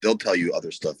they'll tell you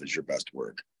other stuff is your best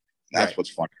work. And that's what's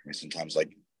funny to me sometimes.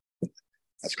 Like,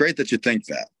 that's great that you think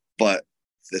that, but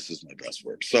this is my best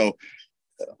work. So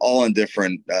all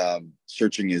indifferent,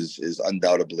 Searching is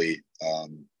undoubtedly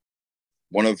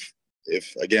one of,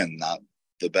 if again, not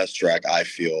the best track I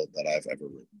feel that I've ever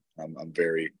written. I'm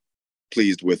very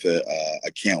pleased with it. I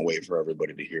can't wait for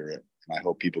everybody to hear it. And I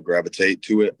hope people gravitate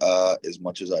to it as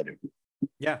much as I do.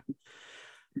 Yeah.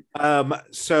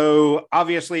 So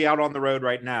obviously out on the road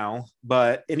right now,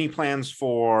 but any plans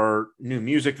for new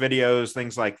music videos,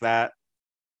 things like that?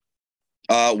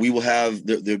 We will have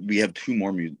we have two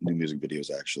more new music videos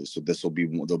actually. So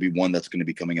there'll be one that's going to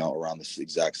be coming out around the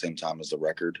exact same time as the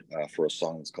record for a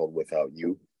song that's called "Without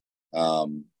You."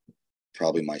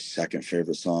 Probably my second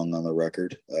favorite song on the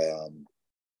record.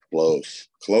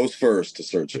 Close first to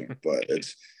Searching, but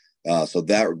it's so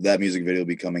that music video will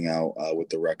be coming out with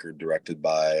the record, directed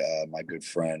by my good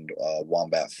friend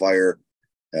Wombat Fire.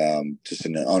 Just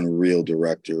an unreal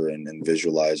director and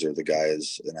visualizer. The guy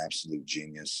is an absolute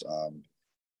genius.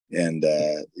 And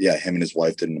him and his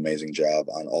wife did an amazing job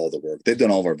on all the work. They've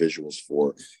done all of our visuals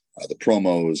for the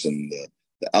promos and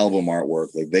the album artwork.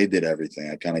 Like, they did everything.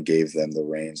 I kind of gave them the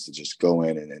reins to just go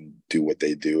in and do what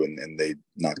they do, and they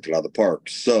knocked it out of the park.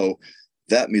 So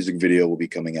that music video will be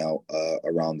coming out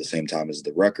around the same time as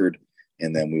the record,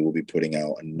 and then we will be putting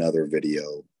out another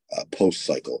video post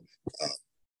cycle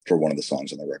for one of the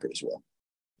songs on the record as well.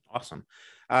 Awesome.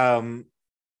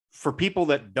 For people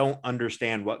that don't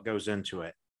understand what goes into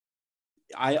it,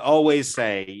 I always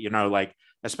say, like,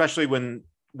 especially when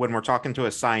we're talking to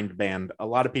a signed band, a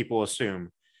lot of people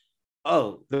assume,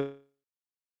 oh,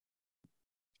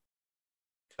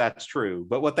 that's true.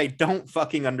 But what they don't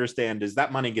fucking understand is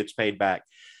that money gets paid back.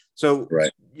 So,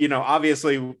 Right.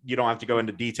 Obviously you don't have to go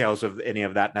into details of any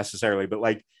of that necessarily, but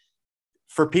like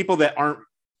for people that aren't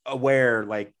aware,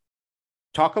 like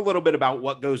talk a little bit about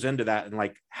what goes into that and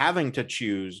like having to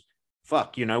choose,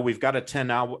 we've got a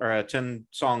 10 album or a 10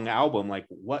 song album. Like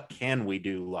what can we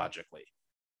do logically?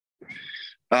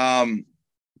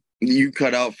 You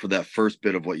cut out for that first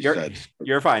bit of what you said.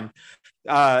 You're fine.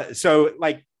 So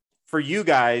like for you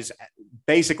guys,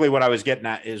 basically what I was getting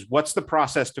at is what's the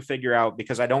process to figure out,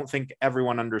 because I don't think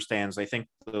everyone understands. They think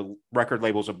the record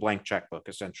label's a blank checkbook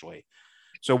essentially.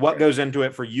 So what goes into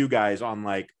it for you guys on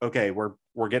like, okay, we're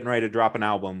getting ready to drop an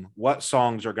album. What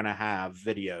songs are going to have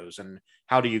videos and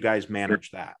how do you guys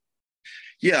manage that?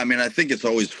 Yeah. I mean, I think it's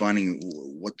always finding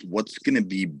what's going to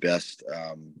be best.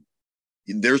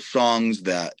 There's songs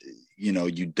that,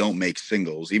 you don't make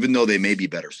singles, even though they may be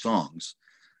better songs,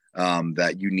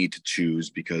 that you need to choose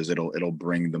because it'll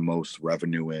bring the most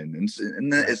revenue in.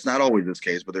 And it's not always this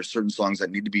case, but there's certain songs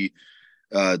that need to be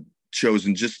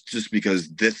chosen just because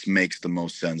this makes the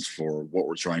most sense for what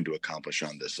we're trying to accomplish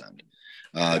on this end.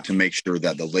 To make sure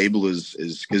that the label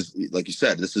is because like you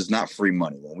said, this is not free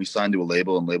money. When we sign to a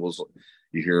label, and labels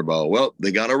you hear about, well,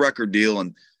 they got a record deal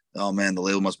and oh man, the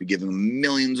label must be giving them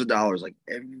millions of dollars, like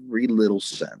every little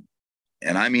cent.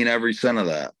 And I mean every cent of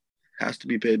that has to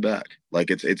be paid back.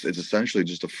 Like it's essentially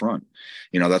just a front.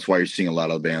 That's why you're seeing a lot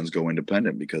of bands go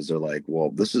independent, because they're like,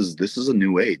 well, this is a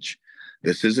new age.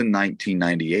 This isn't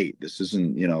 1998. This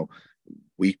isn't,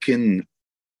 we can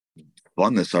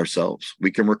fund this ourselves.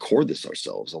 We can record this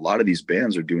ourselves. A lot of these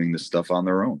bands are doing this stuff on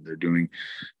their own.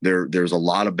 There's a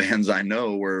lot of bands I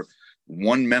know where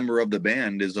one member of the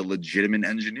band is a legitimate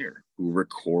engineer who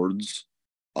records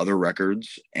other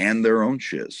records and their own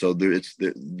shit. So there's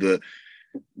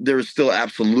still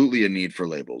absolutely a need for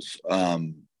labels,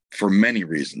 for many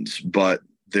reasons, but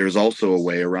there's also a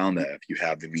way around that if you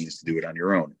have the means to do it on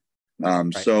your own.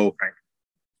 So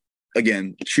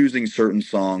again, choosing certain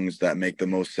songs that make the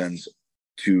most sense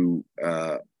to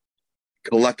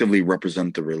collectively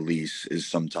represent the release is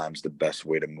sometimes the best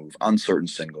way to move on certain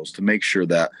singles, to make sure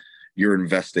that you're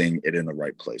investing it in the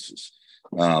right places.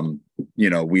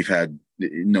 We've had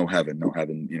No Heaven,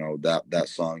 that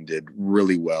song did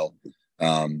really well.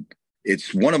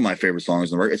 It's one of my favorite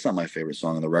songs on the record. It's not my favorite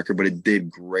song on the record, but it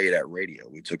did great at radio.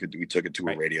 We took it to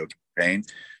a radio campaign.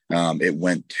 It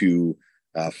went to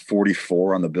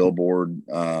 44 on the Billboard,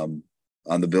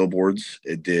 on the billboards.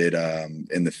 It did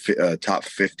in the top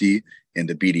 50 in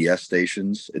the BDS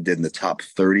stations. It did in the top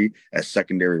 30 at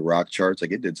secondary rock charts.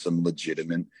 Like it did some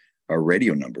legitimate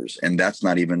radio numbers. And that's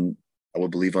not even, I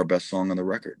would believe, our best song on the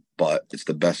record, but it's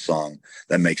the best song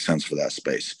that makes sense for that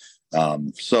space.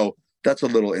 So that's a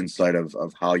little insight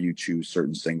of how you choose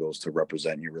certain singles to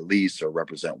represent your release or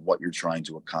represent what you're trying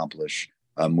to accomplish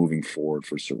moving forward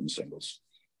for certain singles.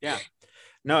 Yeah.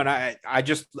 No, and I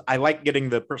like getting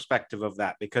the perspective of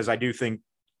that, because I do think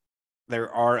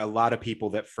there are a lot of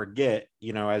people that forget,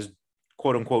 as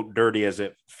quote unquote dirty as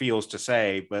it feels to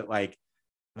say, but like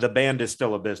the band is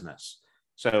still a business.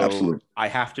 So Absolutely. I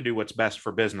have to do what's best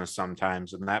for business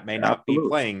sometimes. And that may not Absolutely. Be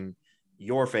playing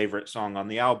your favorite song on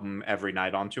the album every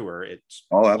night on tour. It's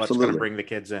what's going to bring the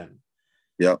kids in.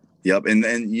 Yep.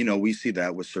 And we see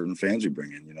that with certain fans we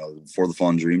bring in. For the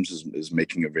Fallen Dreams is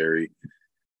making a very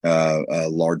a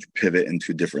large pivot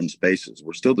into different spaces.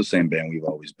 We're still the same band we've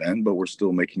always been, but we're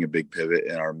still making a big pivot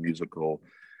in our musical,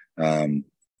 our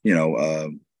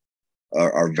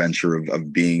venture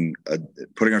of being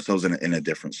putting ourselves in a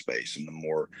different space, in the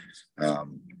more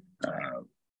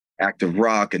active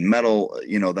rock and metal.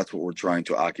 That's what we're trying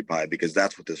to occupy, because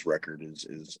that's what this record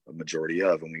is a majority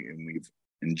of, and we've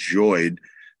enjoyed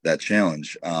that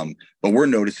challenge. But we're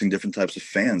noticing different types of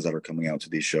fans that are coming out to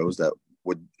these shows that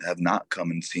would have not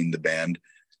come and seen the band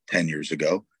 10 years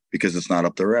ago, because it's not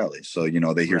up their alley. So,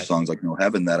 they hear songs like No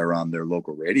Heaven that are on their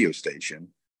local radio station,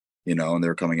 and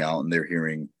they're coming out and they're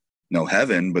hearing No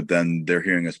Heaven, but then they're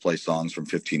hearing us play songs from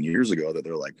 15 years ago that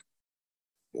they're like,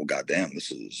 well, goddamn,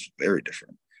 this is very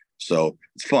different. So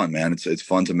it's fun, man. It's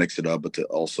fun to mix it up, but to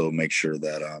also make sure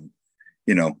that,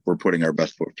 we're putting our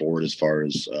best foot forward as far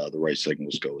as the right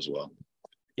signals go as well.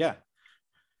 Yeah.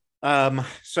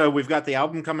 So we've got the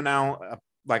album coming out,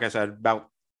 like I said,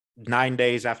 about 9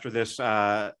 days after this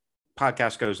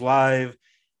podcast goes live.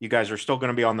 You guys are still going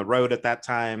to be on the road at that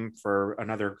time for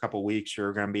another couple weeks.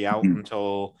 You're going to be out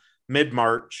until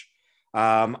mid-March.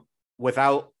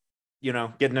 Without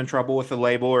getting in trouble with the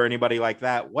label or anybody like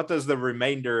that, what does the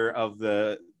remainder of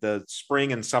the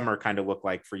spring and summer kind of look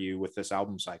like for you with this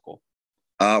album cycle?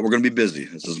 We're going to be busy.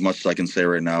 It's as much as I can say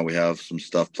right now. We have some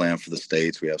stuff planned for the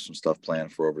States. We have some stuff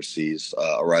planned for overseas.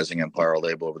 A Rising Empire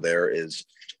label over there is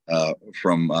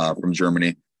from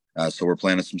Germany. So we're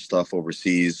planning some stuff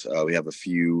overseas. We have a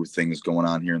few things going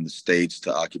on here in the States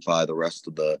to occupy the rest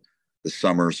of the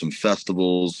summer, some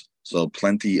festivals. So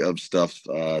plenty of stuff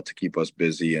to keep us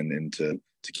busy and to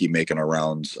keep making our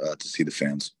rounds to see the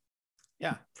fans.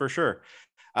 Yeah, for sure.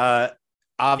 Uh,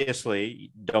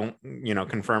 Obviously, don't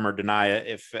confirm or deny it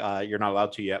if you're not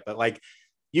allowed to yet. But like,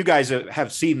 you guys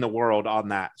have seen the world on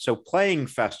that. So playing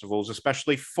festivals,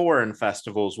 especially foreign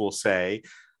festivals, we'll say,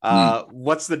 Mm.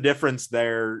 what's the difference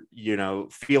there?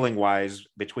 Feeling wise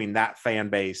between that fan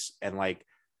base and like,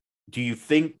 do you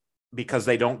think because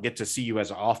they don't get to see you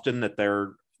as often that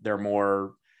they're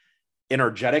more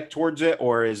energetic towards it,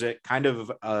 or is it kind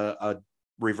of a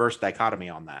reverse dichotomy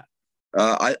on that?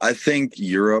 I think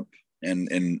Europe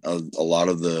and a lot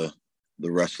of the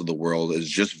rest of the world is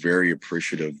just very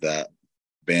appreciative that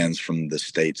bands from the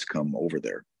States come over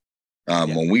there. Yeah.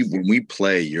 When we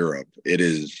play Europe, it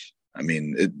is. I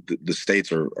mean, the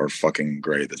States are fucking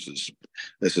great. This is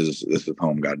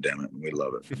home. God damn it, we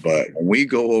love it. But when we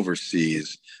go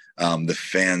overseas, the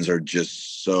fans are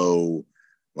just so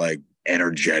like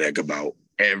energetic about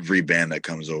every band that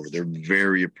comes over. They're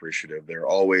very appreciative. They're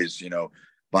always,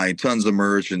 buying tons of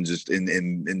merch and just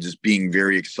and just being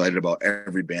very excited about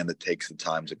every band that takes the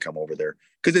time to come over there.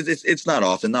 Because it's not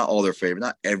often, not all their favorite,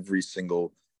 not every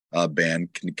single band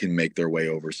can make their way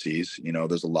overseas.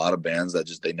 There's a lot of bands that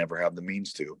just they never have the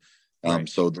means to. Right.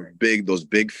 So those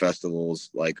big festivals,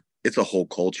 like it's a whole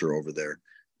culture over there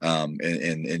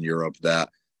in Europe that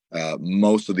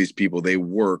most of these people they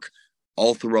work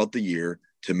all throughout the year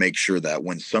to make sure that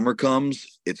when summer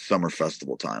comes, it's summer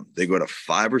festival time. They go to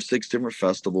 5 or 6 different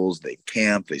festivals. They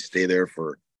camp. They stay there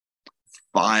for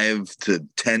 5 to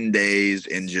 10 days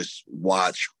and just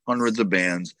watch hundreds of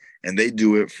bands. And they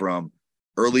do it from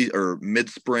early or mid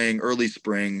spring, early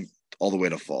spring, all the way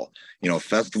to fall.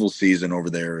 Festival season over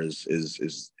there is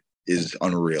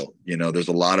unreal. There's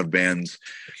a lot of bands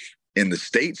in the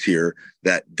States here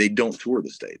that they don't tour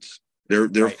the States. They're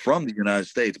Right. from the United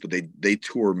States, but they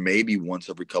tour maybe once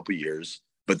every couple of years,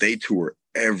 but they tour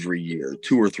every year,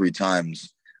 2 or 3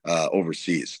 times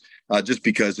overseas, just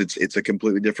because it's a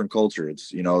completely different culture. It's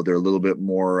they're a little bit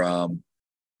more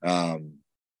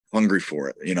hungry for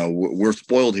it. We're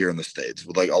spoiled here in the States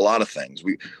with like a lot of things.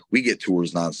 We get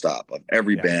tours nonstop of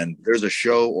every Yeah. band. There's a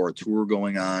show or a tour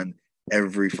going on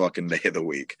every fucking day of the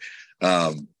week.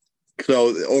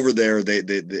 So over there, they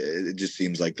it just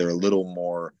seems like they're a little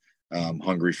more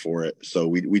hungry for it. So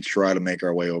we try to make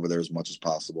our way over there as much as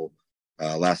possible.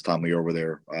 Last time we were over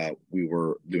there, we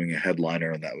were doing a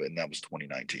headliner, and that was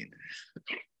 2019.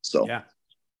 So Yeah.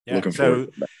 looking So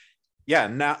forward to that. yeah,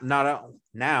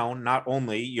 not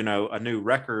only a new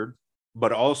record,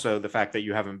 but also the fact that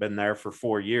you haven't been there for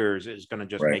 4 years is going to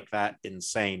just Right. make that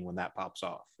insane when that pops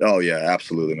off. Oh yeah,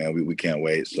 absolutely, man. We can't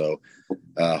wait. So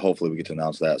hopefully we get to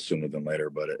announce that sooner than later,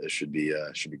 but it should be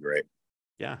great.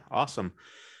 Yeah, awesome.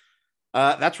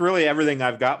 That's really everything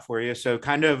I've got for you. So,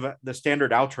 kind of the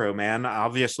standard outro, man.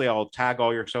 Obviously, I'll tag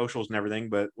all your socials and everything,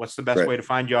 but what's the best Right. way to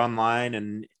find you online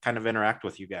and kind of interact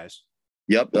with you guys?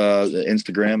 Yep.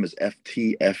 Instagram is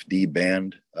FTFD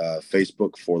Band.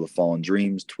 Facebook For the Fallen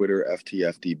Dreams. Twitter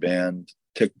FTFD Band.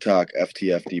 TikTok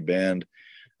FTFD Band.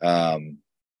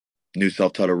 New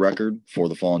self-titled record For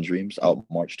the Fallen Dreams out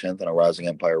March 10th on a Rising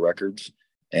Empire Records,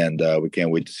 and we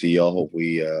can't wait to see y'all.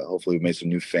 Hopefully we made some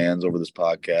new fans over this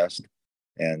podcast,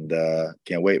 and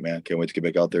can't wait, man. Can't wait to get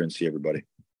back out there and see everybody.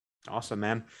 Awesome,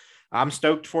 man. I'm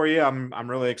stoked for you. I'm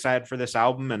really excited for this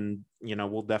album, and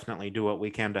we'll definitely do what we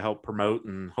can to help promote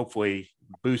and hopefully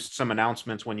boost some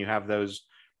announcements when you have those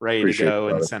ready Appreciate to go you,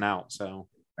 and brother. sent out. So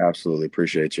Absolutely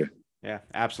appreciate you. yeah,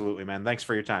 absolutely, man. Thanks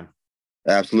for your time.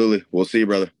 Absolutely. We'll see you,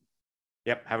 brother.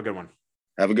 Yep. Have a good one.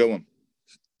 Have a good one.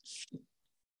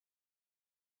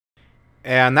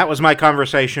 And that was my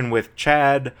conversation with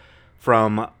Chad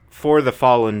from For the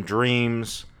Fallen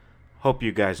Dreams. Hope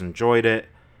you guys enjoyed it.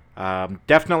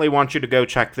 Definitely want you to go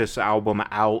check this album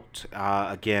out.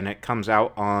 Again, it comes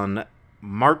out on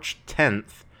March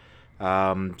 10th.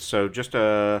 So just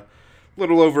a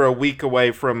little over a week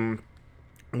away from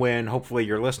when hopefully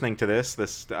you're listening to this.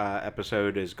 This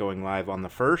episode is going live on the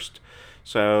 1st.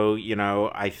 So,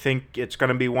 I think it's going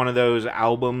to be one of those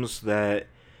albums that,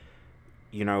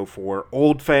 for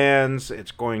old fans,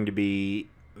 it's going to be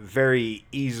very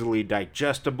easily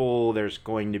digestible. There's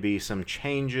going to be some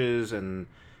changes and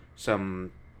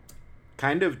some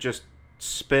kind of just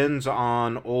spins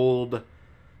on old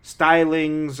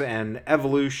stylings and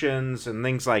evolutions and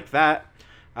things like that.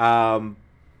 And,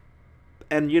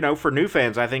 for new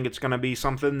fans, I think it's going to be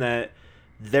something that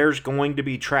there's going to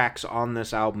be tracks on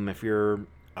this album. If you're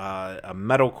a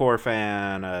metalcore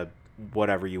fan,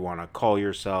 whatever you want to call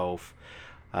yourself,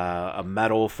 a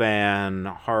metal fan,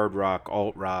 hard rock,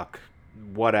 alt rock,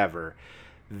 whatever.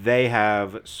 They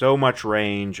have so much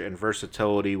range and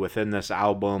versatility within this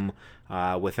album,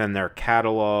 within their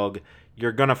catalog.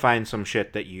 You're going to find some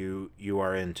shit that you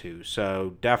are into.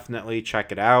 So definitely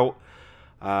check it out.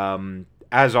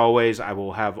 As always, I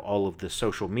will have all of the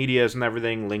social medias and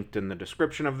everything linked in the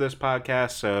description of this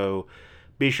podcast. So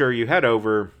be sure you head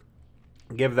over,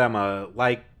 give them a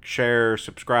like, share,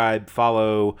 subscribe,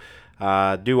 follow,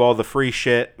 do all the free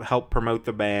shit, help promote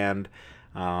the band.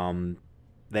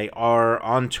 They are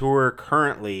on tour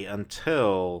currently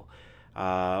until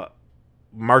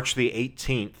March the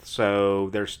 18th, so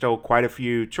there's still quite a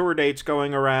few tour dates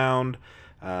going around.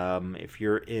 If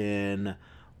you're in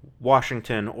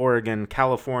Washington, Oregon,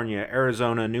 California,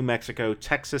 Arizona, New Mexico,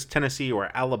 Texas, Tennessee, or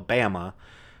Alabama,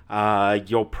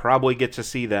 you'll probably get to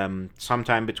see them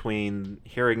sometime between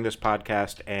hearing this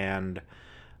podcast and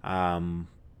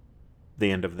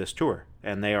the end of this tour.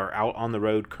 And they are out on the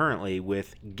road currently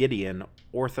with Gideon,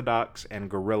 Orthodox, and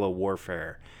Guerrilla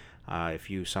Warfare. If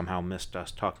you somehow missed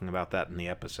us talking about that in the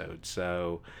episode.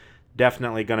 So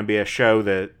definitely going to be a show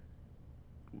that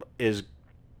is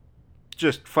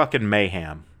just fucking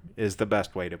mayhem is the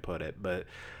best way to put it. But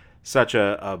such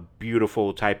a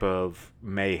beautiful type of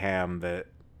mayhem that,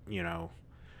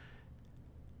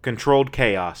 controlled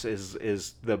chaos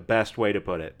is the best way to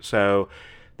put it. So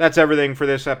that's everything for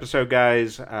this episode,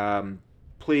 guys.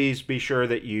 Please be sure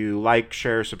that you like,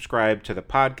 share, subscribe to the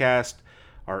podcast,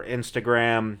 our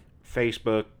Instagram,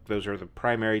 Facebook. Those are the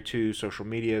primary two social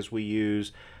medias we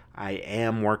use. I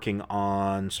am working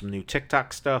on some new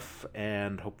TikTok stuff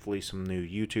and hopefully some new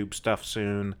YouTube stuff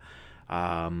soon.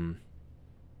 One-man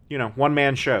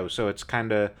show, so it's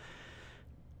kind of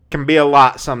can be a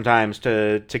lot sometimes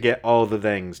to get all the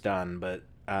things done, but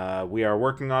we are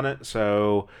working on it,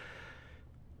 so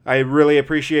I really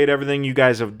appreciate everything you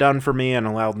guys have done for me and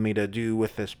allowed me to do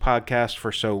with this podcast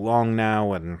for so long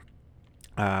now, and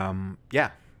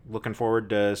looking forward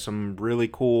to some really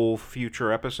cool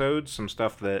future episodes, some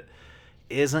stuff that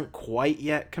isn't quite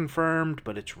yet confirmed,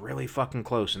 but it's really fucking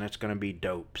close, and it's going to be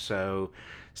dope. So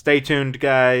stay tuned,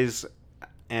 guys,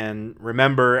 and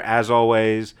remember, as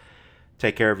always,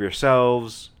 take care of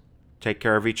yourselves, take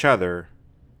care of each other,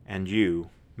 and you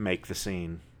make the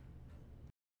scene.